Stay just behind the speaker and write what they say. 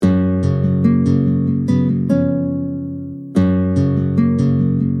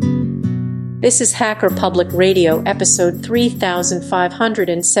This is Hacker Public Radio, episode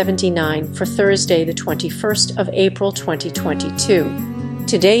 3579 for Thursday, the 21st of April 2022.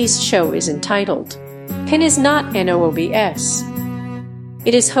 Today's show is entitled, PINN is not NOOBS.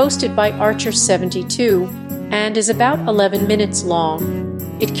 It is hosted by Archer72 and is about 11 minutes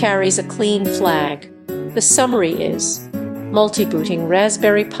long. It carries a clean flag. The summary is, multi-booting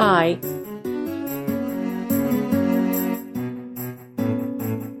Raspberry Pi.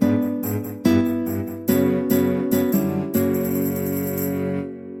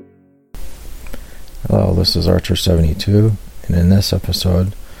 Hello, this is Archer72, and in this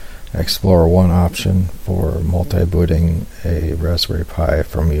episode, I explore one option for multi-booting a Raspberry Pi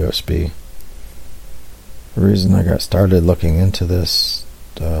from USB. The reason I got started looking into this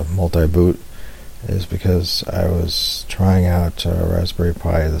multi-boot is because I was trying out Raspberry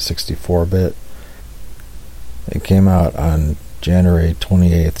Pi, the 64-bit. It came out on January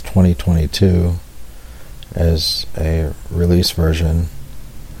 28th, 2022 as a release version.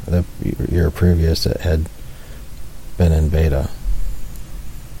 The year previous it had been in beta.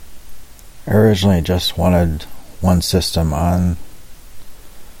 I originally just wanted one system on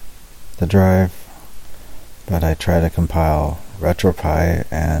the drive, but I tried to compile RetroPie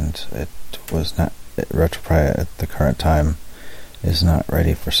and it was not. RetroPie at the current time is not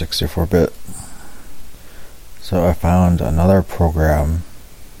ready for 64-bit. So I found another program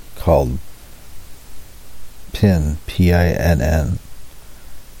called PINN, PINN,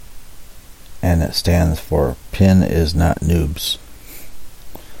 and it stands for PINN is not NOOBS.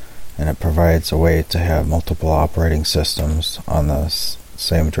 And it provides a way to have multiple operating systems on the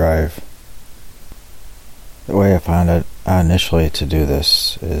same drive. The way I found it initially to do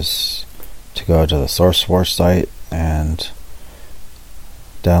this is to go to the SourceForge site and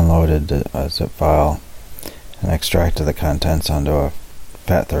downloaded a zip file and extracted the contents onto a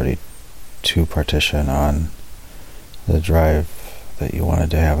FAT32 partition on the drive that you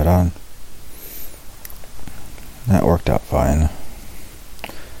wanted to have it on. That worked out fine.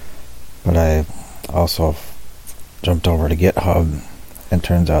 But I also jumped over to GitHub, and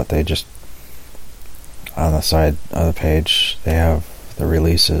turns out they just, on the side of the page, they have the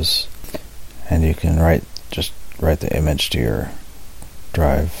releases, and you can write the image to your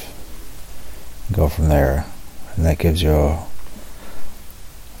drive and go from there. And that gives you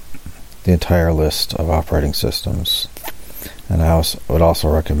the entire list of operating systems. And I would also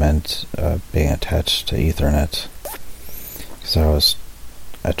recommend being attached to Ethernet, because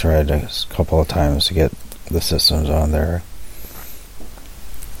I tried a couple of times to get the systems on there,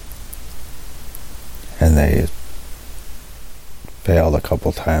 and they failed a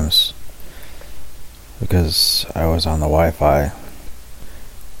couple times because I was on the Wi-Fi.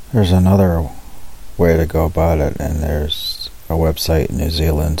 There's another way to go about it, and there's a website in New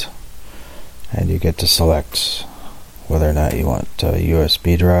Zealand, and you get to select whether or not you want a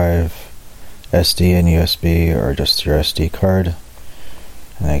USB drive, SD and USB, or just your SD card.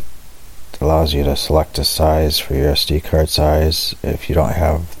 And it allows you to select a size for your SD card size. If you don't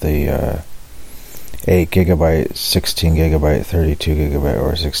have the 8GB, 16GB, 32GB,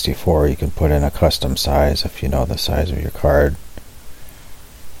 or 64, you can put in a custom size if you know the size of your card.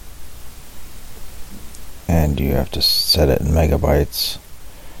 And you have to set it in megabytes.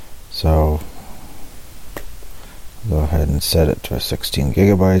 So go ahead and set it to 16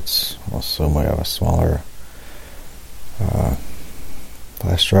 gigabytes. We'll assume we have a smaller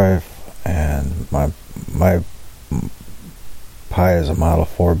flash drive, and my Pi is a Model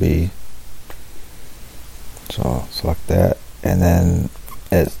 4B. So I'll select that, and then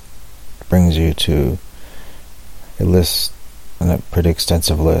it brings you to a list, and a pretty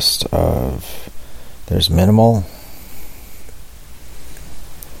extensive list of. There's minimal.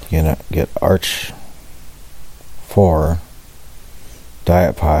 You're gonna get Arch 4,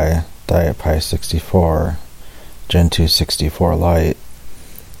 Diet Pi 64, Gen 2 64 Lite,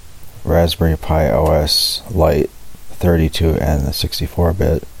 Raspberry Pi OS Lite 32 and the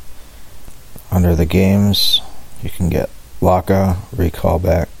 64-bit. Under the games, you can get Laka, Recall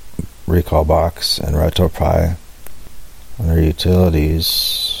Box, and RetroPie. Under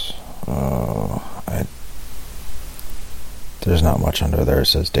utilities, there's not much under there. It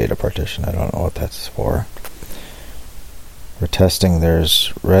says data partition. I don't know what that's for. For testing,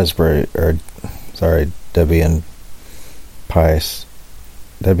 there's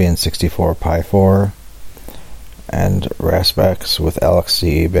Debian 64 Pi 4 and Raspex with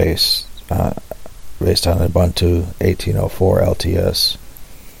LXC based on Ubuntu 18.04 LTS.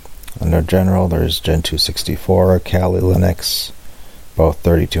 Under general, there's Gen 2 64, Kali Linux, both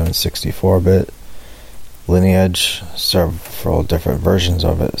 32 and 64-bit, lineage, several different versions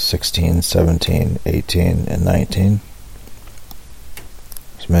of it, 16, 17, 18, and 19.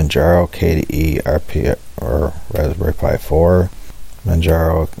 There's Manjaro, KDE, RP, or Raspberry Pi 4,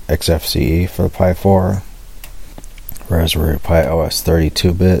 Manjaro XFCE for the Pi 4, Raspberry Pi OS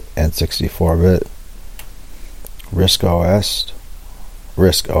 32-bit and 64-bit, RISC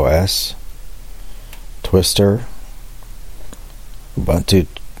OS, Twister, Ubuntu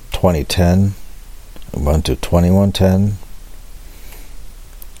 2010, Ubuntu 2110,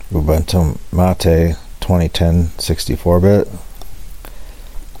 Ubuntu Mate 2010 64-bit,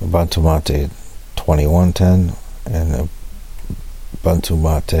 Ubuntu Mate 2110, and Ubuntu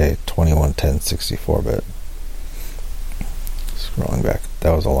Mate 2110 64-bit. Scrolling back,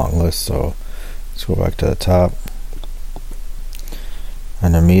 that was a long list, so let's go back to the top.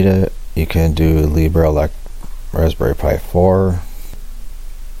 Underneath it, you can do LibreElect Raspberry Pi 4.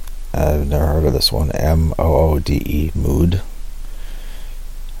 I've never heard of this one. MOODE, Mood.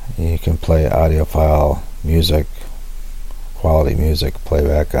 You can play audiophile music, quality music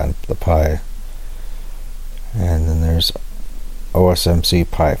playback on the Pi. And then there's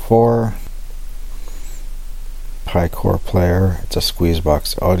OSMC Pi 4, Pi Core Player. It's a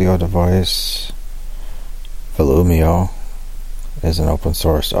Squeezebox audio device. Volumio is an open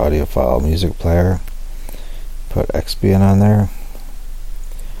source audiophile music player. Put Xpn on there.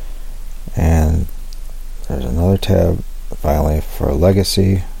 And there's another tab finally for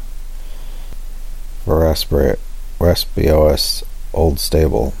Legacy for Raspberry OS Old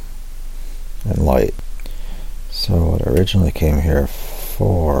Stable and Light. So what originally came here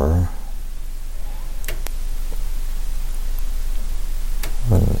for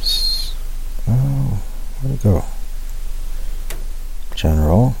was, oh, where'd it go?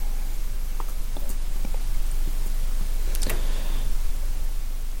 General.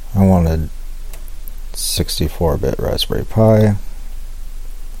 I wanted 64-bit Raspberry Pi.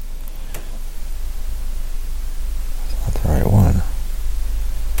 That's not the right one.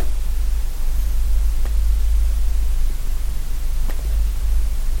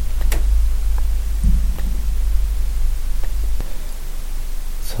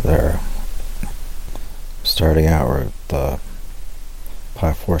 So there. Starting out with the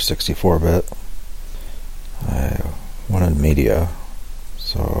Pi 4 64-bit. I wanted media.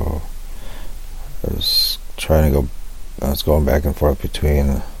 So I was going back and forth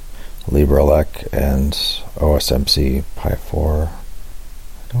between LibreElect and OSMC Pi 4. I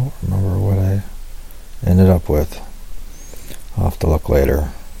don't remember what I ended up with. I'll have to look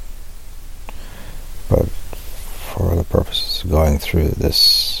later. But for the purposes of going through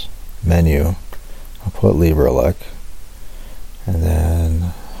this menu, I'll put LibreElect. And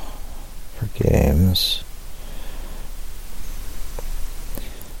then for games,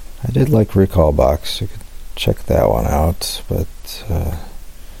 I did like Recalbox. You could check that one out, but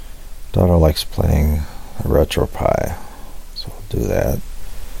daughter likes playing RetroPie, so we'll do that.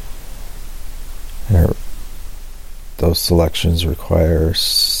 Those selections require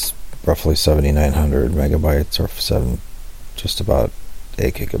roughly 7,900 megabytes, or just about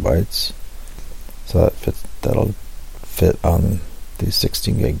 8 gigabytes. So that'll fit on the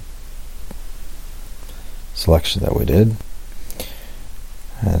 16 gig selection that we did.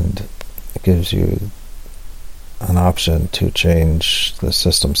 And it gives you an option to change the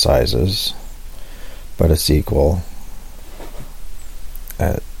system sizes, but it's equal.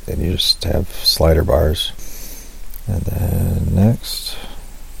 And you just have slider bars. And then next,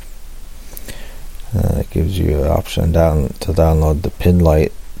 it gives you an option to download the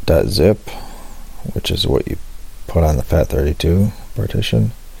pinlight.zip, which is what you put on the FAT32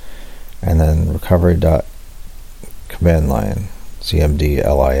 partition, and then recovery.command-line,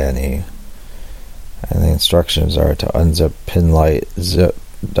 CMDLINE, and the instructions are to unzip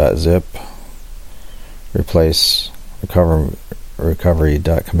pinlight.zip, replace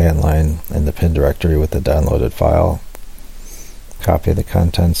recovery.command-line in the pin directory with the downloaded file, copy the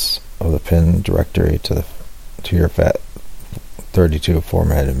contents of the pin directory to your FAT32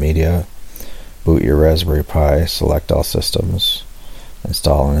 formatted media, boot your Raspberry Pi, select all systems,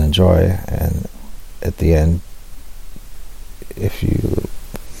 install and enjoy, and at the end, if you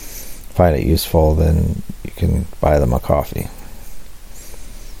find it useful, then you can buy them a coffee.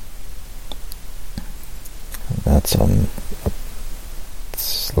 And that's on.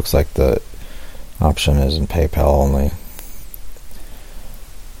 Looks like the option is in PayPal only.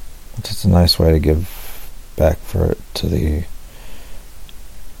 It's a nice way to give back for the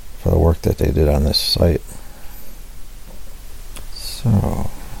work that they did on this site. So I'll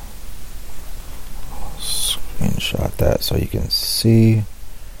screenshot that so you can see.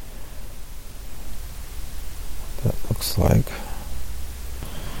 looks like.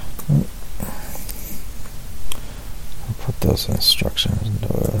 I'll put those instructions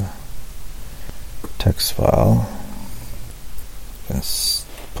into a text file. Just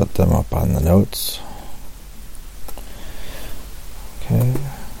put them up on the notes. Okay.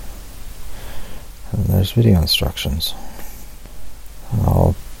 And there's video instructions.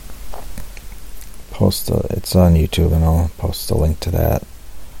 I'll post it's on YouTube, and I'll post a link to that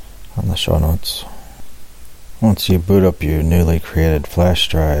on the show notes. Once you boot up your newly created flash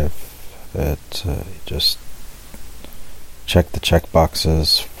drive, just check the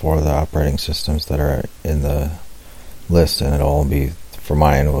checkboxes for the operating systems that are in the list, and it'll be, for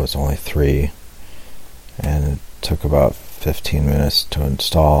mine it was only 3, and it took about 15 minutes to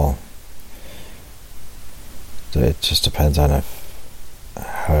install. It just depends on if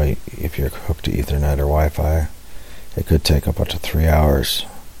you're hooked to Ethernet or Wi-Fi. It could take up to 3 hours.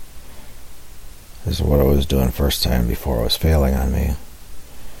 This is what I was doing first time before it was failing on me.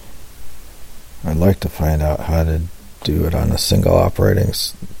 I'd like to find out how to do it on a single operating,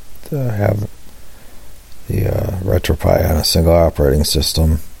 to have the RetroPie on a single operating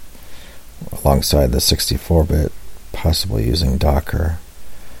system alongside the 64-bit, possibly using Docker.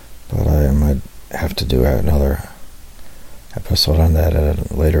 But I might have to do another episode on that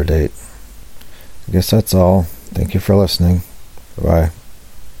at a later date. I guess that's all. Thank you for listening. Bye-bye.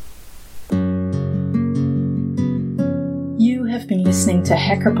 You have been listening to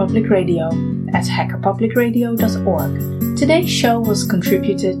Hacker Public Radio at hackerpublicradio.org. Today's show was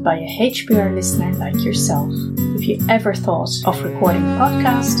contributed by a HPR listener like yourself. If you ever thought of recording a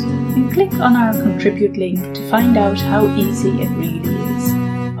podcast, then click on our contribute link to find out how easy it really is.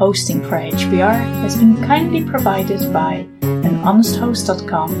 Hosting for HPR has been kindly provided by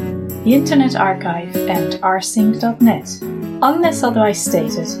anhonesthost.com, the Internet Archive, and rsync.net. Unless otherwise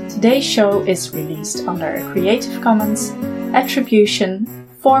stated, today's show is released under a Creative Commons Attribution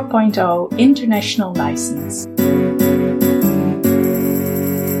 4.0 International License.